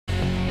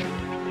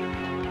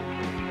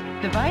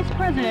The Vice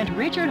President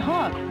Richard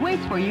Hawk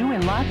waits for you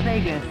in Las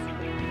Vegas.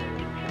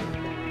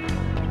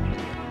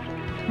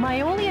 My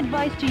only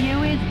advice to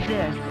you is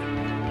this.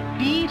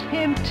 Beat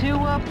him to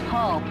a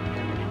pulp.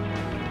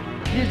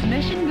 This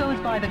mission goes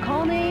by the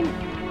call name...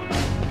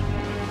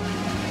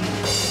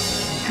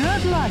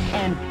 Good luck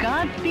and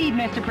Godspeed,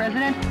 Mr.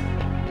 President.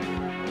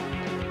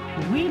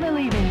 We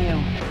believe in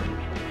you.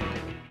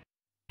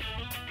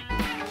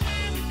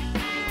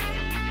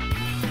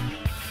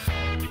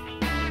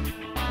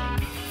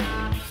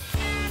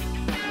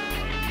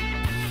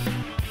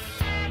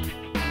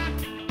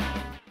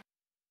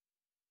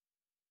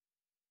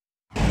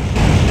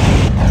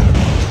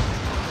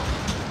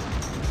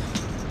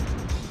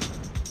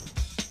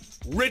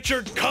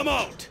 Richard, come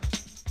out!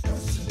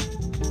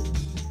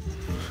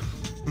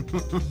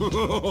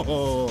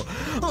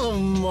 Oh,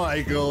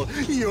 Michael,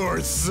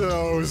 you're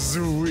so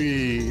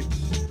sweet.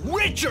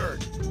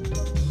 Richard!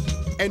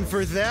 And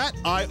for that,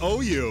 I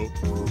owe you.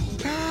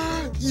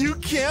 You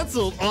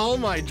canceled all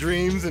my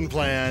dreams and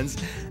plans.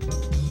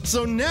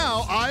 So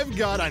now I've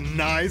got a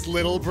nice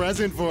little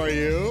present for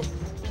you.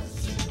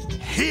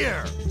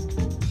 Here!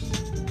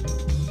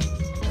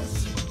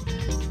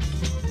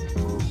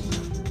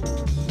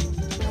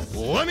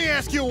 Let me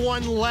ask you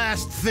one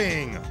last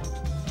thing.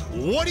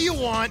 What do you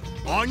want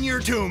on your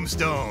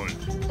tombstone?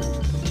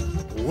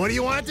 What do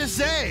you want it to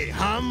say,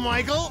 huh,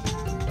 Michael?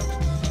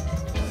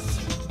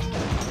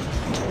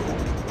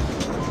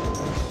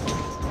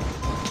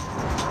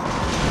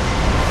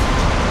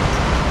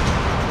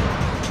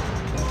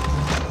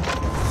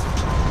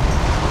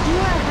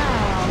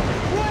 Wow!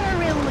 What a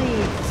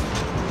relief!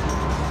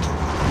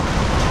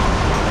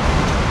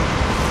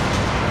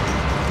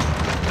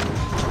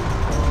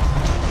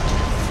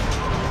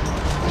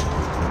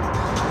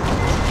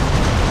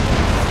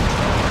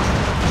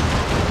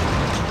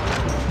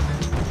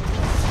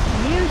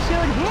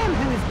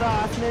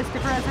 Boss, Mr.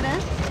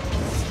 President.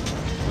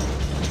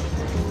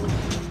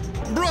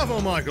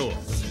 Bravo, Michael!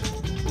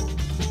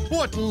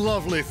 What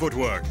lovely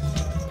footwork!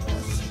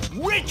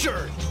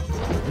 Richard!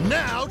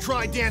 Now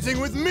try dancing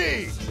with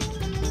me!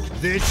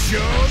 This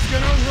show's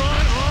gonna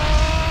run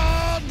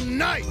all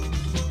night!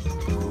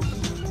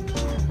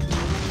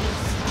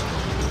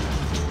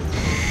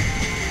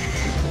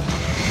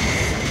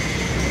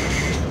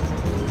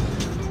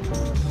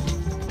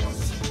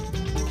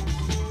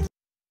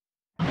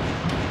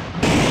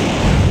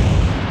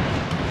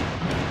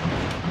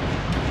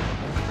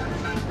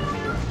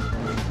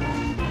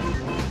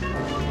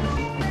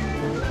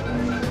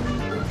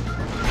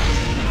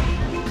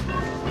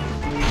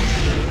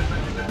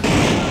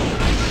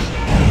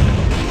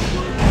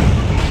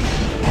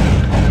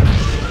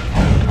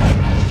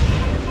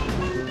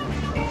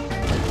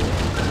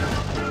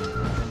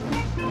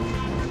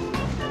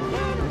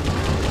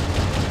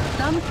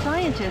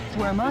 Scientists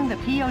were among the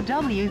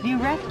POWs you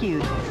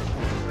rescued.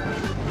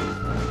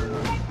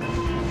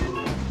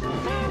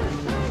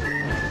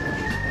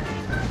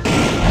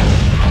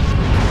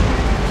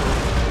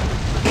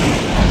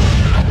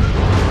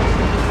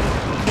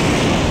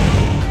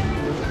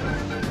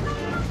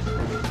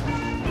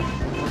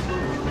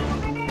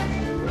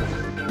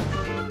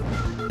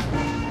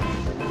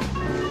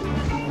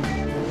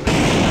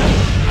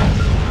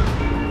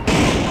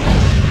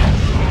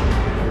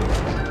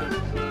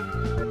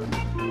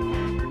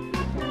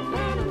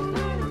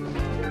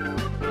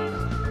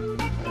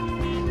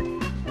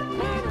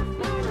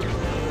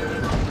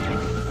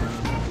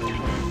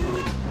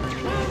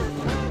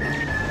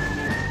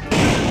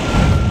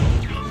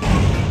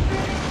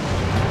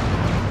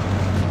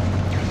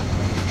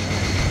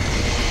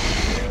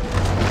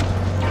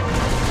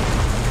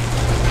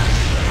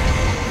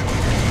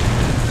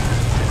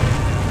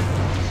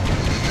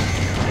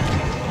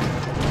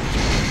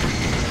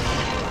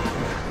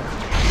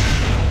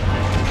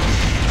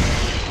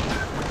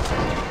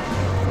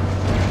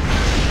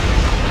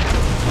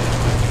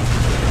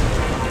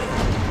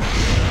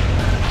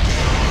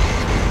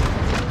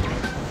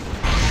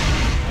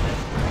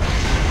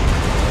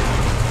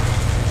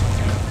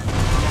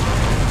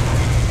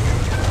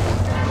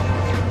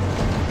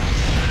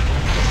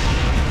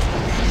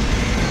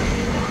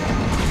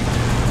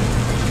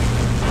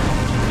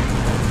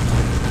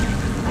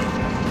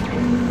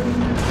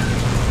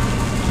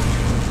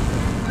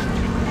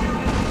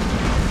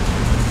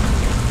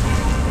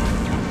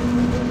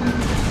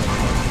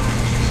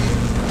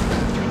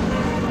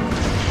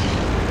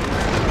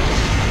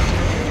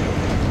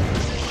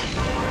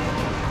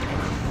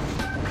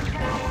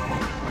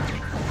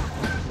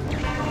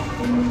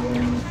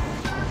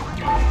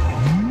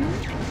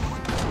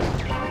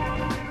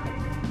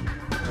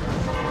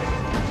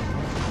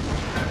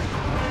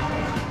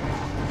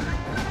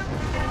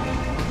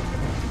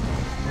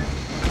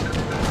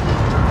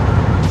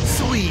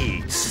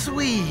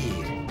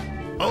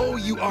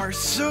 are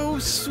so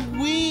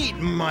sweet,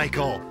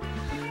 Michael.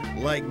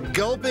 Like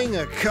gulping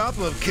a cup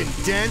of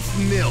condensed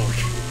milk.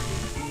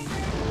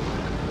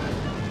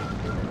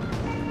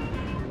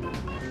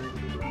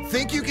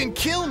 Think you can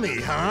kill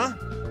me, huh?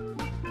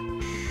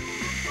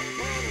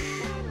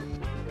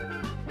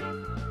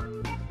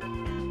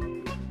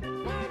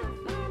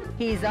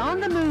 He's on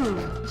the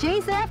move.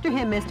 Chase after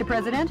him, Mr.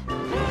 President.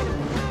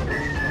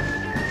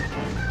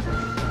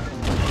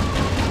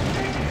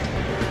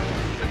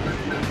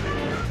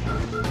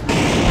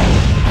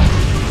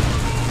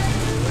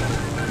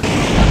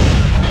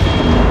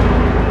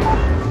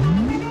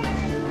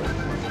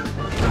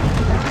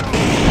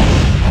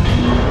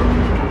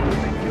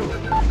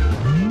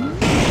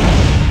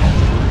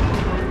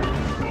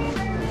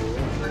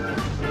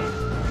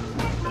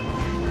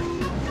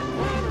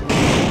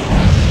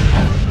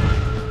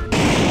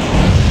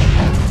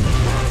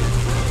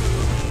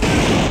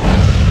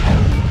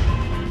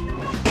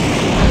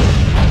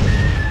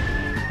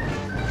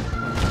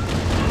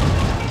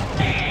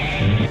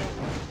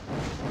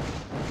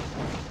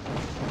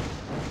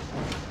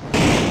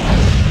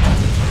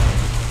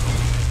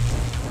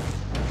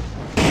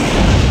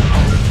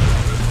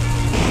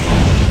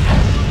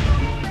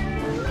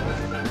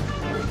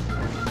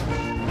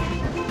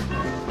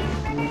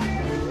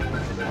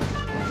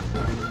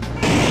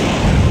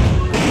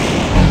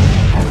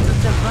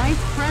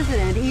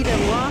 Either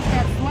lost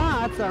at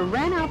slots or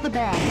ran out the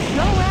back.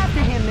 Go after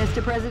him,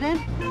 Mr.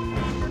 President.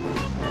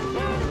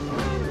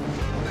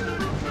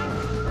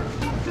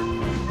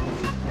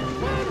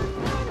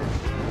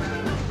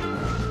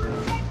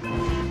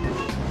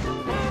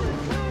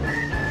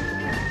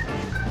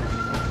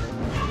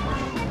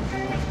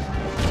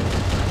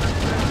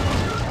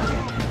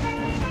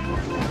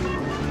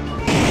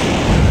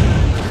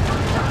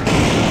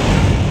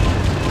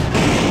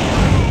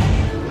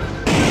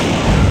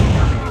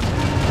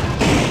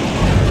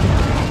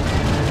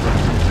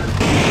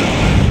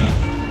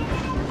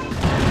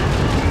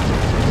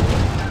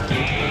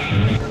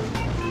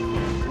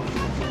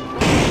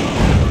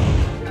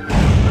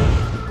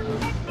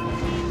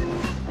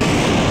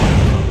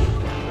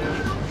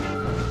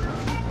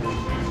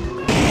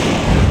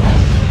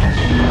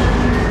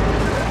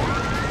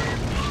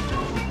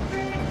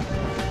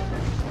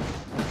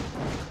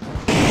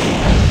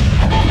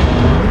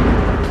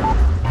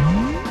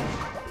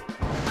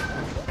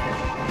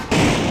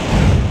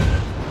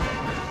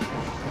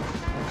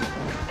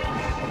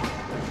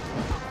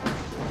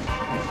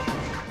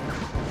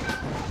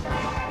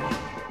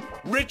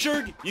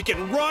 Richard, you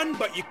can run,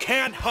 but you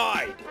can't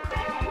hide.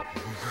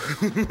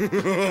 You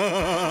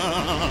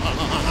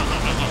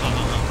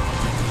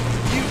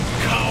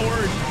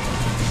coward!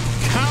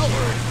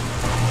 Coward!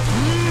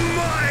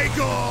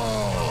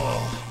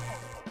 Michael!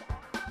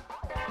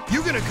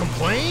 You gonna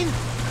complain?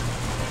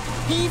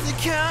 He's a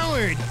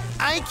coward.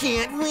 I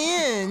can't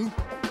win.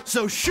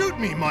 So shoot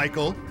me,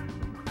 Michael.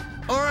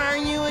 Or are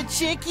you a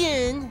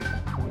chicken?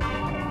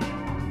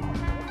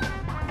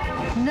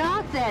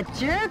 Knock that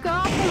jerk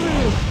off the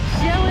roof.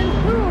 Showing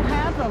who'll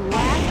have the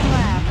last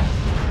laugh.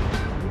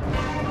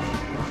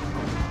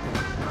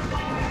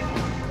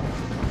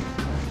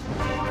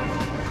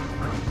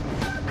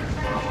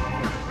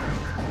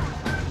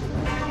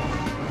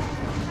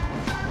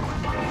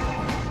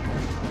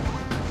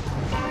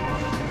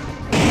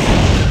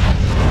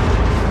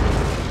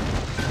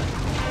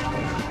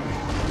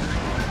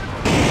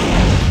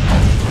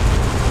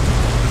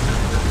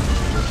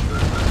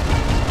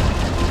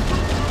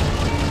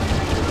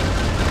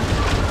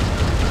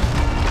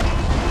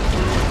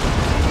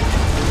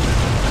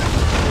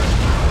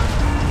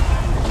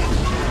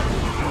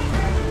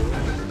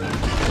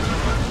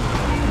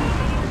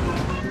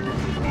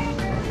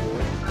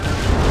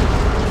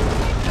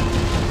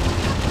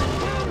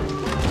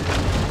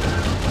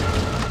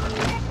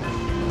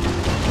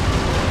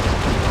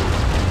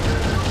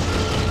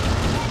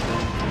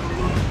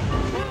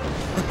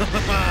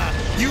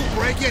 You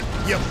break it,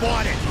 you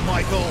bought it,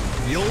 Michael.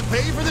 You'll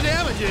pay for the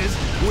damages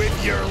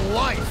with your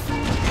life.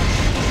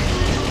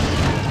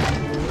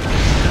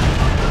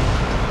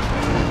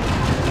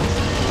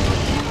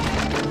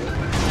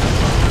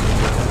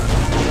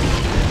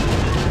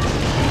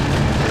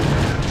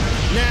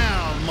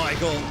 Now,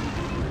 Michael.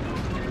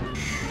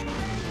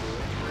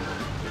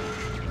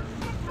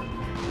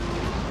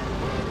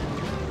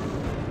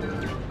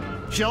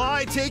 Shall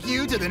I take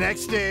you to the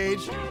next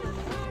stage?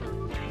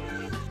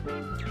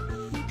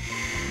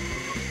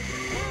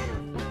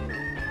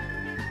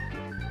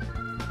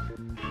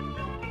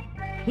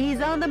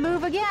 He's on the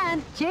move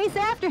again. Chase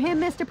after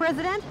him, Mr.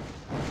 President.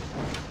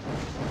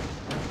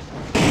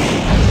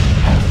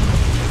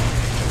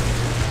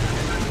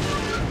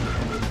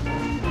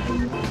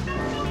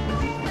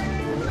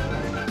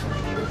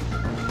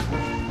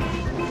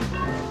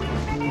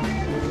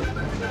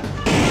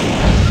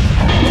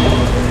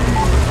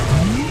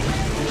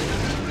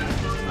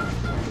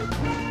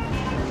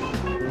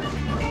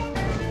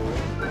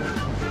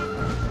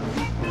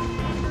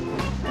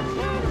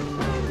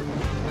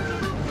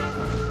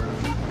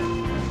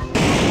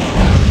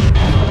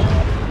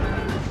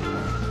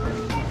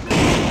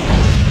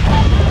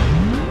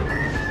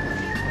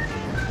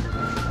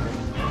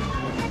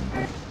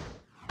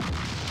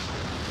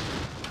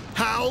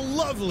 How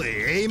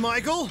lovely, eh,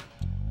 Michael?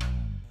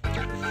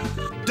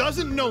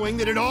 Doesn't knowing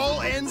that it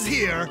all ends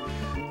here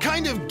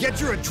kind of get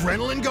your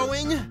adrenaline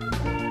going?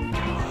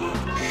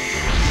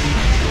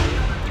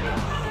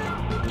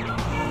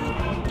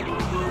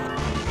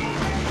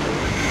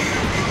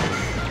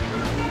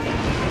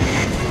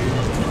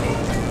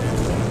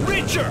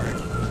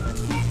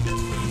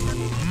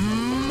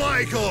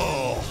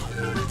 roll.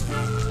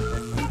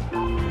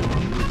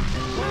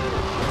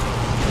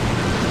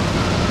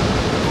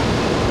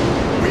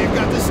 We've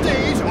got the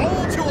stage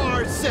all to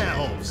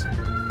ourselves.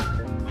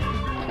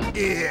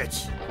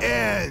 It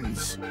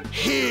ends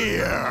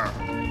here.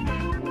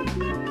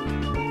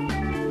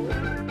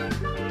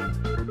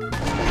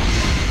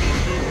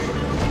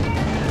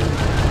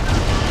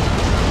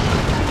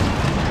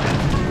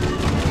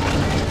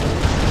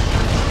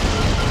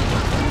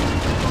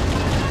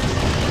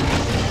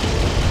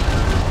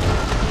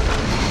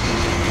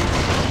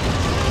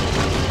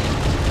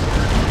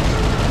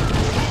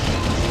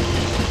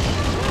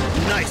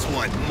 Nice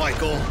one,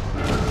 Michael.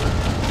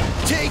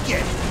 Take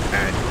it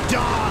and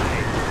die,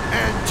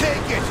 and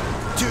take it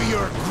to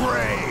your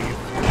grave.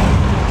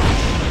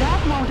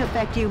 That won't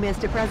affect you,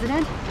 Mr.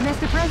 President.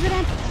 Mr.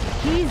 President,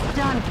 he's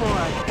done for.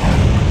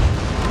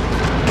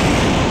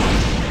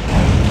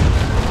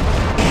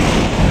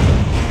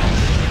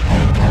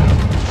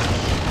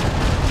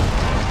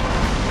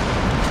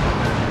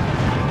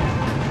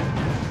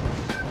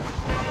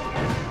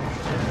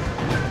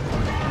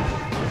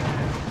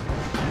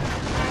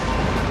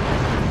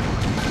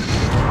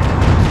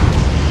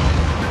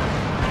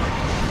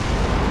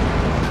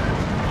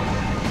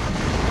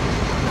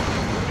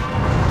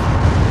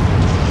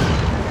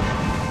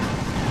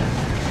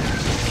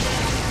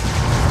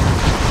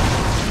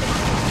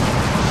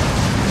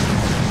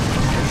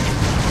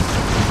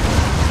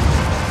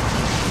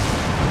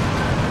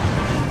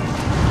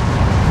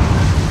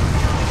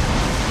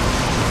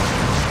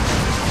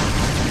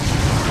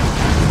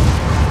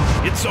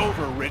 It's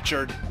over,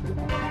 Richard.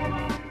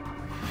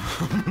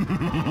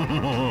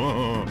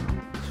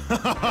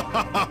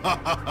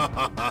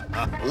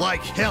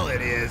 Like hell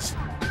it is.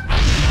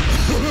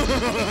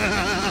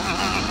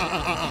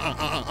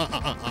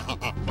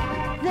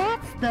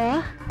 That's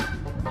the...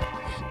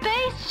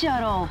 Space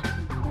shuttle!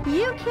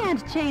 You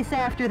can't chase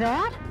after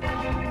that.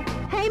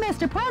 Hey,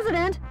 Mr.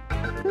 President!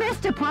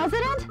 Mr.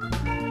 President!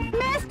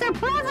 Mr.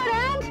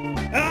 President!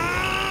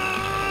 Ah!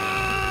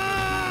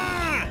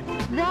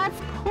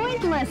 That's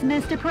pointless,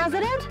 Mr.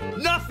 President.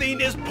 Nothing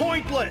is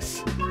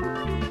pointless.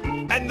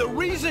 And the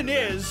reason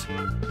is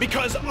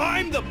because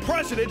I'm the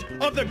president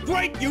of the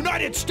great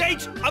United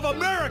States of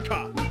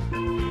America.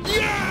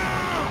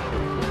 Yeah!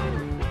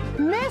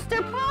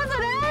 Mr.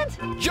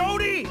 President!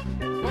 Jody,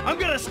 I'm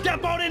gonna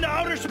step out into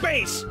outer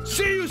space.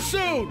 See you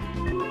soon.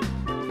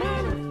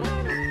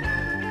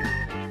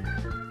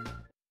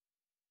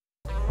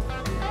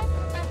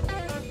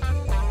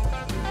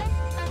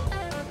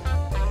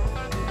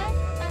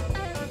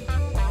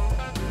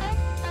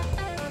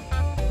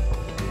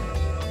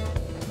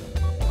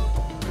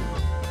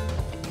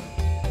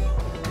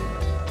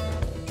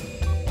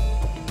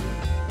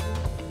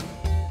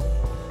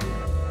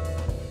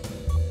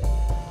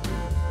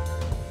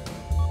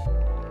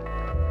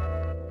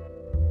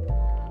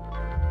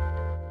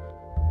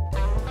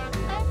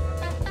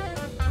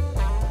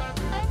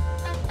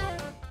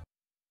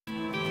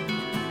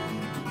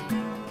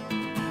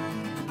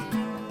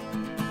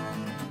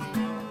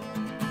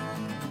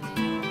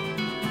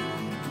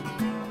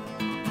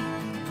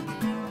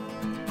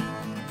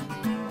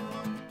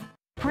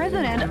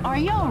 President, are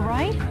you all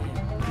right?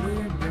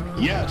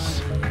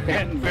 Yes,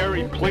 and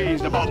very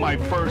pleased about my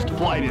first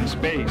flight in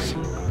space.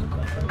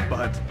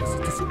 But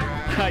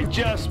I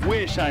just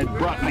wish I'd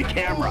brought my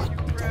camera.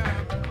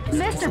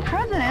 Mr.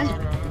 President,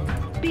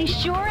 be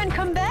sure and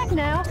come back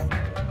now.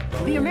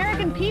 The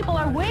American people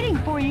are waiting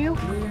for you.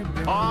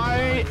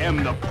 I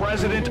am the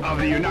President of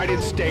the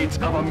United States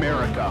of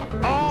America.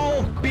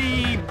 I'll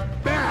be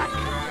back!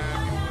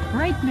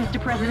 Right, Mr.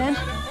 President.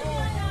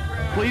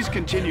 Please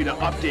continue to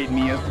update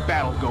me as the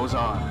battle goes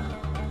on.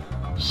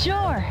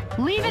 Sure,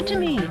 leave it to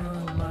me.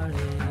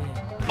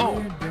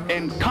 Oh,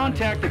 and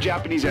contact the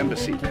Japanese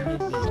embassy.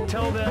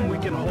 Tell them we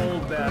can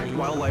hold that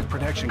wildlife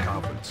protection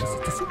conference.